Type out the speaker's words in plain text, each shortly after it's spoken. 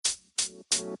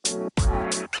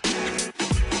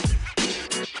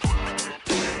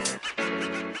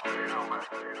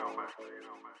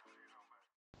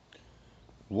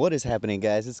What is happening,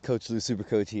 guys? It's Coach Lou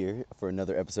Supercoach here for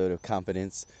another episode of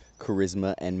Confidence,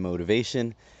 Charisma, and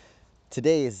Motivation.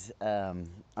 Today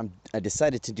I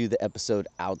decided to do the episode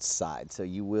outside, so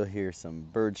you will hear some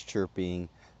birds chirping,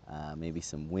 maybe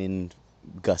some wind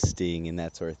gusting and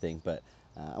that sort of thing. But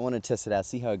I want to test it out,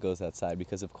 see how it goes outside,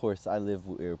 because of course I live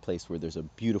in a place where there's a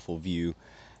beautiful view,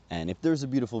 and if there's a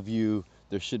beautiful view,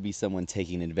 there should be someone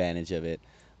taking advantage of it.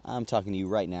 I'm talking to you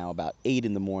right now about 8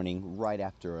 in the morning, right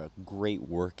after a great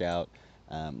workout.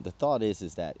 The thought is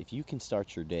that if you can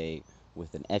start your day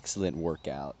with an excellent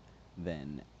workout,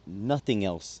 then nothing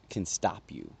else can stop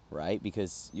you, right?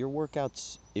 Because your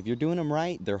workouts, if you're doing them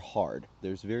right, they're hard.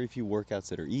 There's very few workouts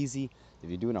that are easy. If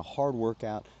you're doing a hard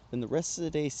workout, then the rest of the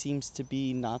day seems to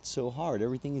be not so hard.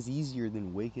 Everything is easier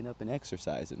than waking up and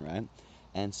exercising, right?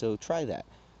 And so try that.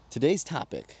 Today's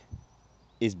topic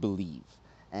is believe.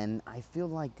 And I feel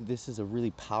like this is a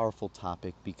really powerful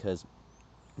topic because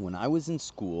when I was in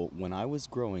school, when I was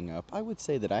growing up, I would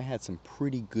say that I had some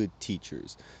pretty good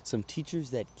teachers, some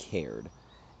teachers that cared.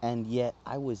 And yet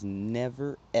I was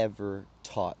never ever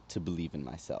taught to believe in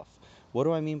myself. What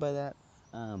do I mean by that?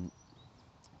 Um,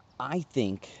 I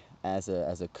think as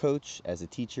a coach, as a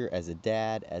teacher, as a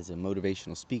dad, as a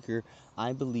motivational speaker,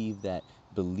 I believe that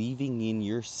believing in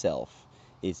yourself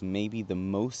is maybe the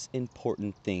most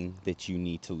important thing that you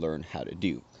need to learn how to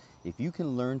do. If you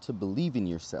can learn to believe in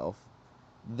yourself,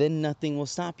 then nothing will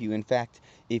stop you. In fact,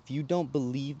 if you don't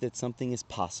believe that something is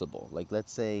possible, like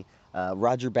let's say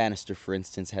Roger Bannister, for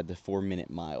instance, had the 4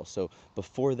 minute mile. So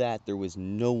before that, there was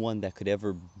no one that could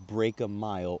ever break a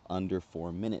mile under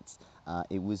 4 minutes.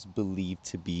 It was believed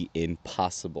to be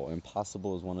impossible.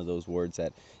 Impossible is one of those words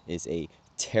that is a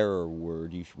terror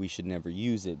word. We should never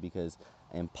use it because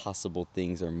impossible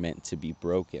things are meant to be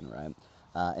broken, right?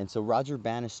 And so Roger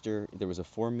Bannister, there was a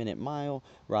 4 minute mile.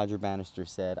 Roger Bannister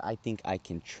said, I think I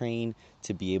can train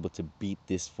to be able to beat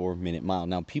this 4 minute mile.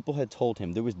 Now, people had told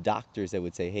him, there was doctors that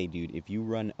would say, hey, dude, if you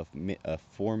run a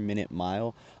 4 minute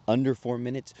mile under 4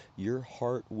 minutes, your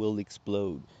heart will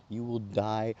explode. You will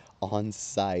die on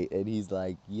sight. And he's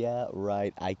like, yeah,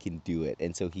 right, I can do it.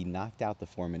 And so he knocked out the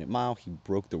 4 minute mile. He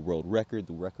broke the world record.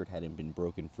 The record hadn't been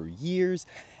broken for years.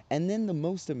 And then the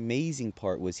most amazing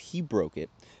part was he broke it.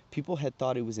 People had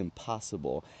thought it was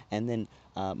impossible. And then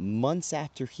months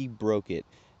after he broke it,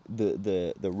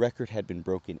 the record had been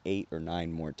broken 8 or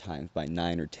 9 more times by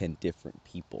 9 or 10 different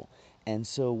people. And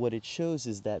so what it shows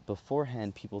is that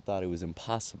beforehand people thought it was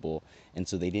impossible, and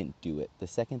so they didn't do it. The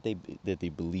second that they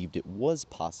believed it was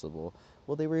possible,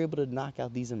 well, they were able to knock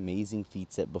out these amazing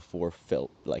feats that before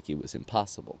felt like it was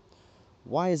impossible.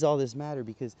 Why does all this matter?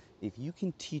 Because if you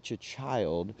can teach a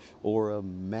child or a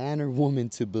man or woman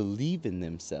to believe in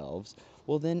themselves,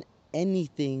 well then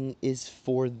anything is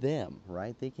for them,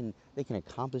 right? They can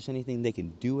accomplish anything, they can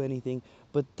do anything,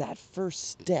 but that first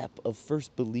step of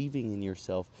first believing in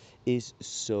yourself is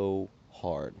so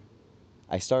hard.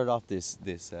 I started off this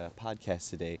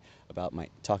podcast today about my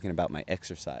talking about my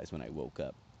exercise when I woke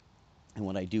up. And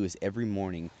what I do is every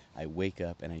morning I wake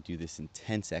up and I do this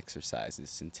intense exercise,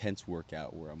 this intense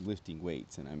workout where I'm lifting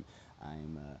weights and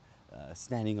I'm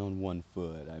standing on one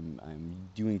foot. I'm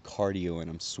doing cardio and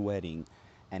I'm sweating.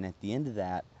 And at the end of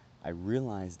that, I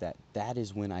realize that that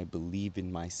is when I believe in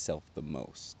myself the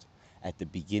most. At the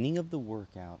beginning of the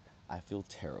workout, I feel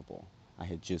terrible. I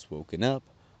had just woken up.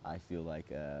 I feel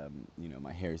like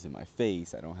my hair's in my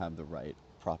face. I don't have the right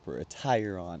proper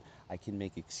attire on. I can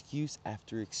make excuse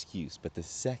after excuse, but the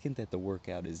second that the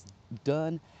workout is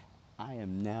done, I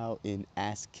am now in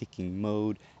ass kicking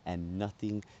mode and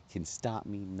nothing can stop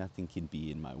me, nothing can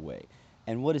be in my way.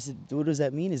 And what does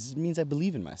that mean? It means I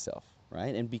believe in myself,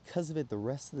 right? And because of it, the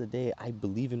rest of the day I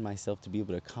believe in myself to be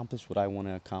able to accomplish what I want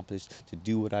to accomplish, to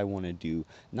do what I want to do.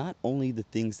 Not only the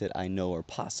things that I know are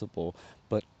possible,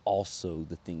 but also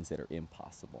the things that are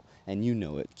impossible. And you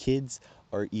know it. Kids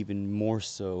are even more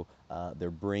so,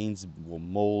 their brains will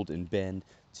mold and bend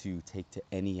to take to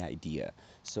any idea.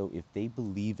 So if they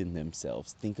believe in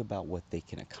themselves, think about what they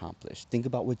can accomplish. Think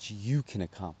about what you can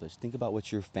accomplish. Think about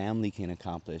what your family can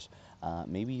accomplish.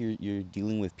 Maybe you're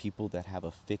dealing with people that have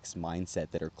a fixed mindset,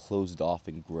 that are closed off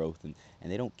in growth, and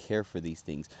they don't care for these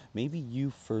things. Maybe you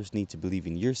first need to believe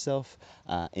in yourself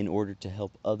in order to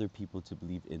help other people to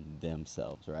believe in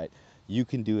themselves, right? You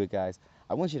can do it, guys.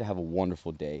 I want you to have a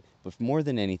wonderful day, but more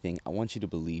than anything, I want you to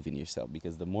believe in yourself,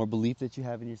 because the more belief that you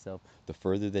have in yourself, the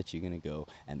further that you're going to go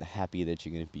and the happier that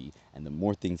you're going to be and the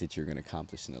more things that you're going to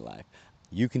accomplish in your life.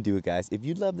 You can do it, guys. If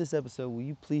you love this episode, will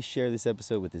you please share this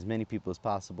episode with as many people as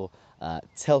possible?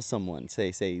 Tell someone.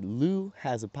 Say, Lou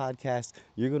has a podcast.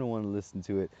 You're going to want to listen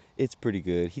to it. It's pretty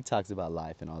good. He talks about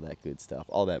life and all that good stuff,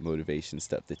 all that motivation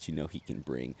stuff that you know he can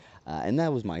bring. And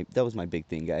that was my big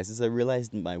thing, guys. Is I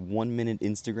realized my 1 minute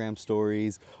Instagram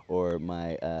stories or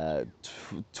my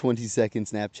 20-second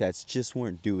Snapchats just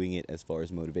weren't doing it as far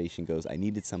as motivation goes. I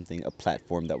needed something, a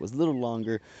platform that was a little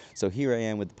longer. So here I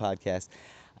am with the podcast.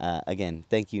 Again,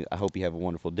 thank you. I hope you have a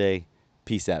wonderful day.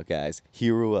 Peace out, guys.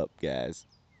 Hero up, guys.